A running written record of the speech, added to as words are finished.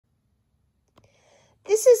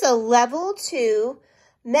This is a Level 2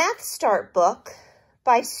 Math Start book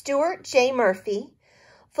by Stuart J. Murphy,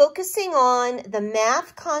 focusing on the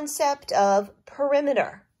math concept of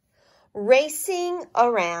perimeter, racing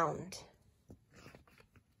around.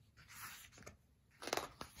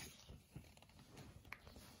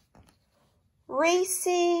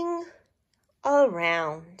 Racing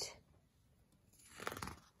around.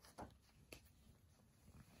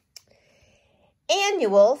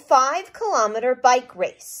 Annual 5-kilometer bike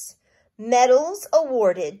race. Medals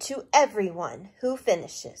awarded to everyone who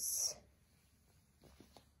finishes.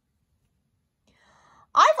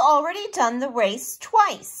 I've already done the race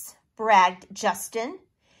twice, bragged Justin.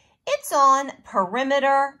 It's on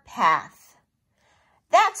Perimeter Path.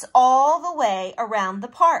 That's all the way around the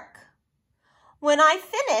park. When I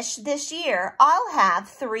finish this year, I'll have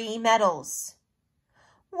 3 medals.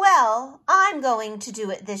 Well, I'm going to do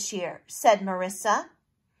it this year, said Marissa.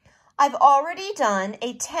 I've already done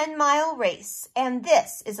a 10-mile race, and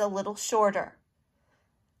this is a little shorter.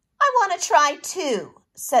 I want to try too,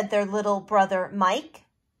 said their little brother Mike.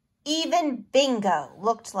 Even Bingo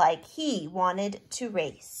looked like he wanted to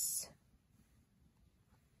race.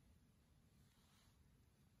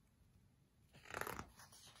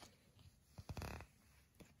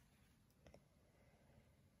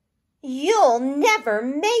 You'll never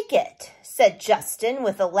make it, said Justin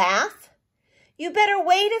with a laugh. You better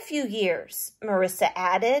wait a few years, Marissa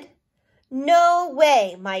added. No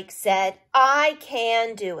way, Mike said. I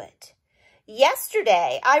can do it.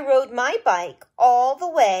 Yesterday, I rode my bike all the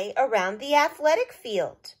way around the athletic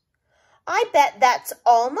field. I bet that's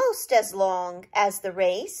almost as long as the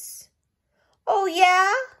race. Oh,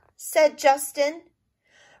 yeah, said Justin.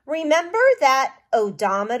 Remember that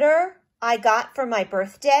odometer I got for my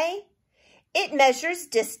birthday? It measures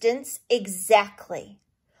distance exactly.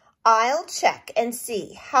 I'll check and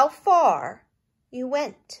see how far you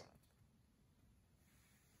went.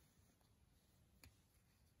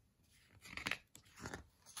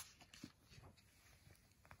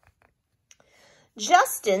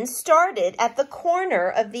 Justin started at the corner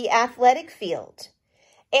of the athletic field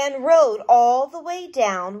and rode all the way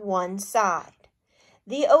down one side.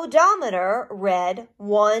 The odometer read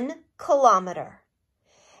 1 kilometer.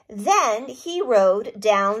 Then he rode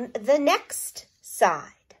down the next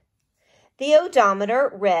side. The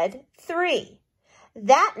odometer read 3.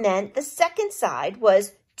 That meant the second side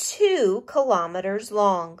was 2 kilometers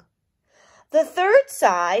long. The third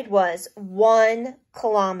side was 1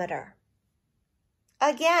 kilometer.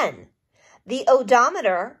 Again, the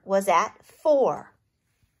odometer was at 4.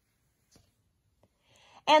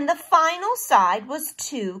 And the final side was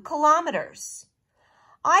 2 kilometers.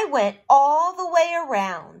 I went all the way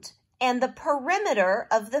around, and the perimeter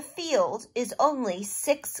of the field is only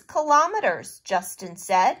 6 kilometers, Justin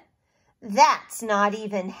said. That's not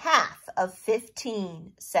even half of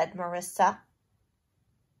 15, said Marissa.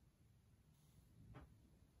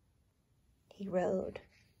 He rode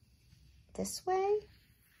this way,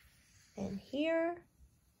 and here,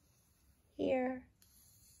 here,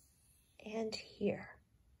 and here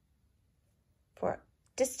for a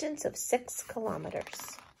distance of 6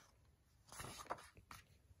 kilometers.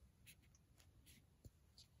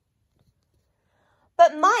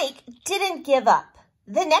 But Mike didn't give up.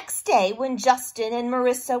 The next day, when Justin and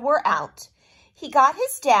Marissa were out, he got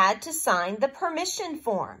his dad to sign the permission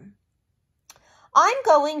form. I'm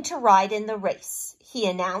going to ride in the race, he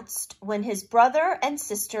announced when his brother and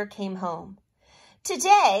sister came home.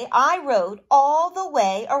 Today, I rode all the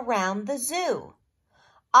way around the zoo.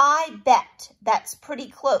 I bet that's pretty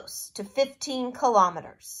close to 15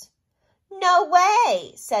 kilometers. No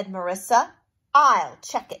way, said Marissa. I'll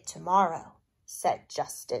check it tomorrow, said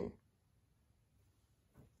Justin.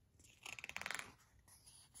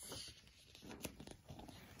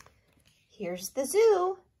 Here's the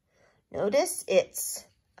zoo. Notice it's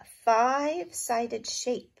a 5-sided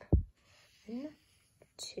shape. 1,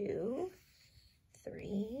 2,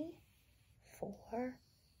 3, 4,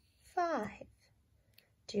 5.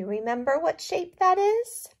 Do you remember what shape that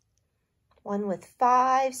is? One with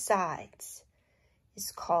 5 sides is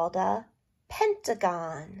called a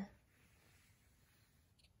pentagon.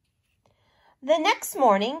 The next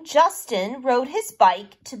morning, Justin rode his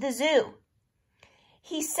bike to the zoo.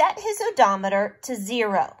 He set his odometer to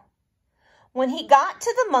 0. When he got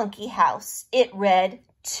to the monkey house, it read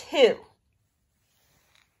 2.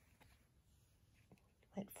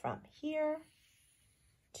 Went from here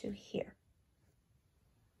to here.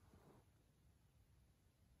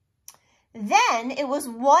 Then it was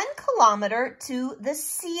 1 kilometer to the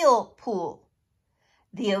seal pool.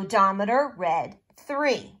 The odometer read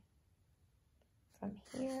 3. From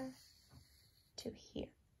here to here.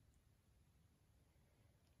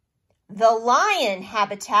 The lion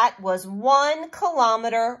habitat was 1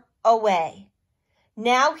 kilometer away.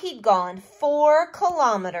 Now he'd gone 4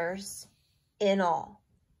 kilometers in all.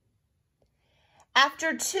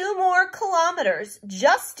 After 2 more kilometers,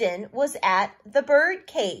 Justin was at the bird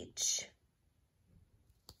cage.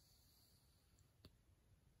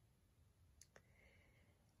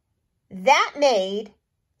 That made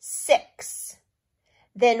 6.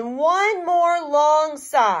 Then 1 more long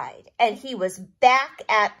side, and he was back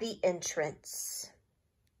at the entrance.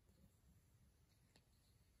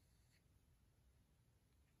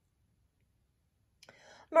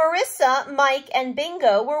 Marissa, Mike, and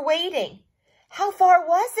Bingo were waiting. "How far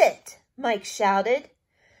was it?" Mike shouted.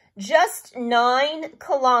 "Just 9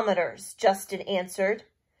 kilometers, Justin answered.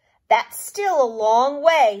 "That's still a long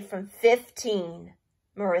way from 15,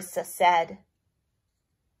 Marissa said.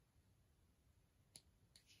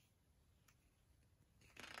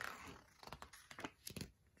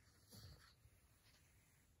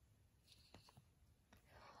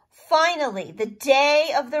 Finally, the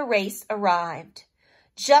day of the race arrived.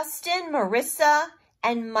 Justin, Marissa,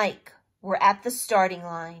 and Mike were at the starting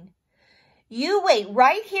line. "You wait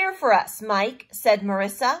right here for us, Mike," said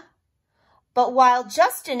Marissa. But while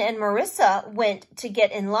Justin and Marissa went to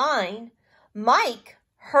get in line, Mike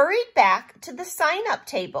hurried back to the sign-up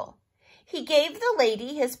table. He gave the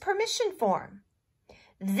lady his permission form.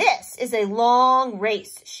 "This is a long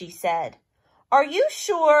race," she said. "Are you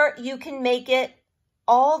sure you can make it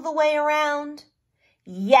all the way around?"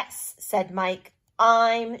 "Yes," said Mike.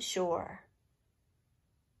 "I'm sure."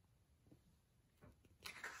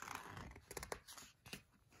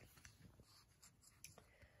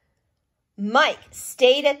 Mike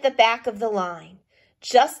stayed at the back of the line.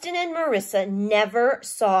 Justin and Marissa never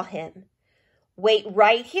saw him. "Wait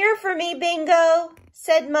right here for me, Bingo,"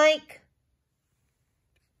 said Mike.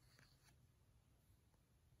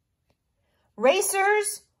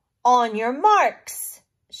 "Racers, on your marks,"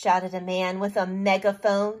 shouted a man with a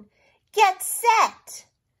megaphone. "Get set.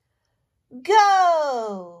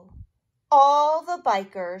 Go!" All the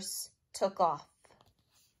bikers took off.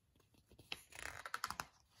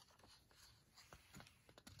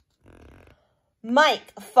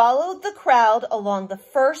 Mike followed the crowd along the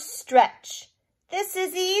first stretch. "This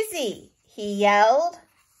is easy," he yelled.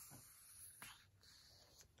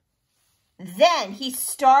 Then he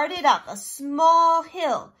started up a small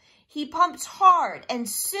hill. He pumped hard, and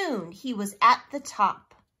soon he was at the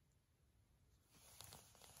top.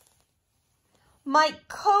 Mike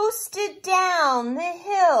coasted down the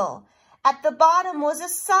hill. At the bottom was a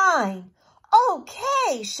sign.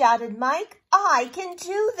 "Okay," shouted Mike, "I can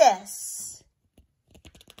do this."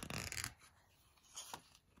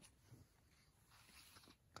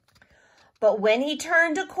 But when he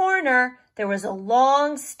turned a corner, there was a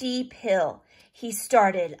long, steep hill. He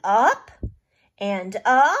started up and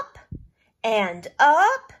up and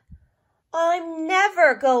up. "I'm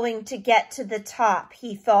never going to get to the top,"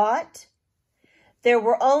 he thought. There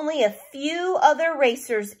were only a few other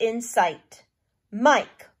racers in sight.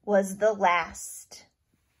 Mike was the last.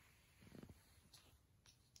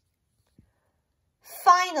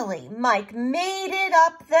 Finally, Mike made it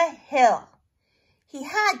up the hill. He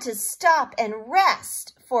had to stop and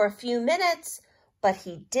rest for a few minutes, but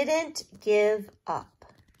he didn't give up.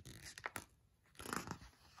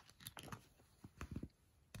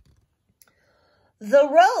 The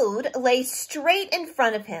road lay straight in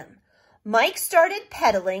front of him. Mike started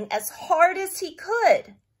pedaling as hard as he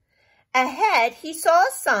could. Ahead, he saw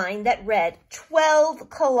a sign that read 12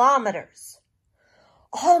 kilometers.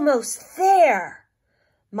 "Almost there,"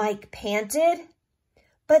 Mike panted.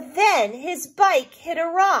 But then his bike hit a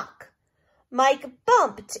rock. Mike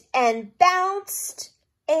bumped and bounced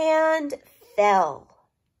and fell.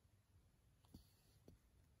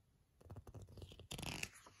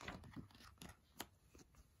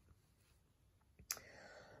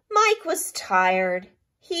 Mike was tired.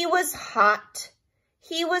 He was hot.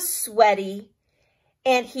 He was sweaty.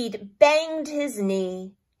 And he'd banged his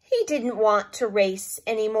knee. He didn't want to race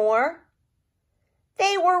anymore.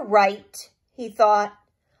 They were right, he thought.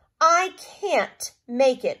 I can't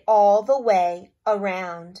make it all the way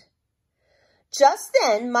around. Just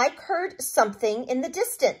then, Mike heard something in the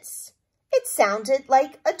distance. It sounded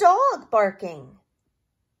like a dog barking.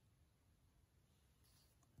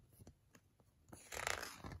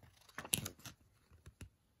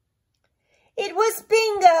 It was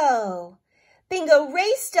Bingo. Bingo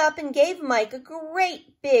raced up and gave Mike a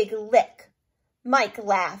great big lick. Mike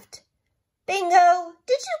laughed. "Bingo,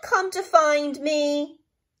 did you come to find me?"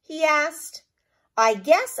 he asked. I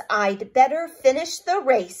guess I'd better finish the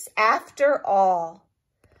race after all.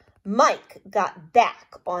 Mike got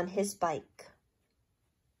back on his bike.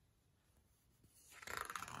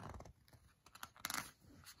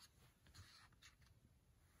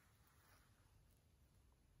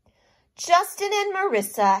 Justin and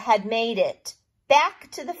Marissa had made it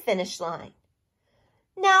back to the finish line.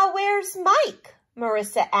 Now where's Mike?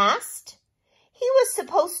 Marissa asked. He was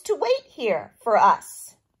supposed to wait here for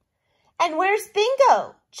us. And where's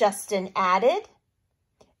Bingo? Justin added.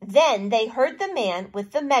 Then they heard the man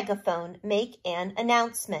with the megaphone make an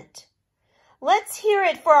announcement. Let's hear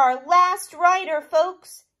it for our last rider,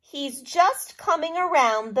 folks. He's just coming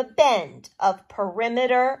around the bend of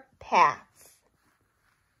Perimeter Path.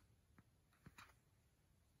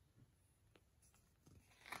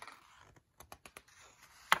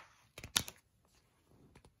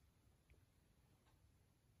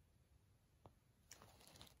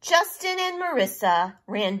 Justin and Marissa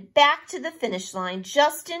ran back to the finish line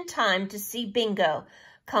just in time to see Bingo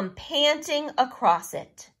come panting across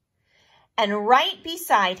it. And right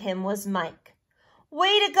beside him was Mike.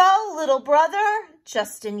 Way to go, little brother,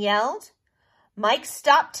 Justin yelled. Mike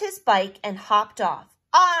stopped his bike and hopped off.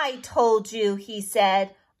 I told you, he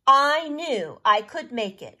said. I knew I could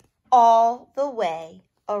make it all the way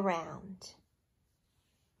around.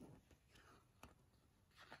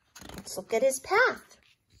 Let's look at his path.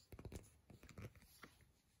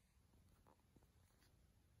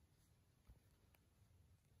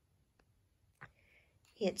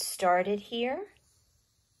 It started here,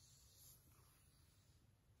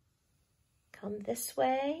 come this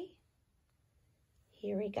way,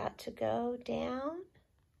 here we got to go down,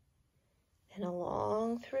 and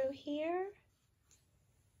along through here,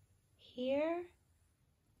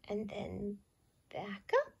 and then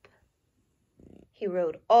back up. He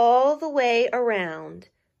rode all the way around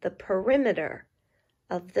the perimeter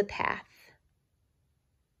of the path.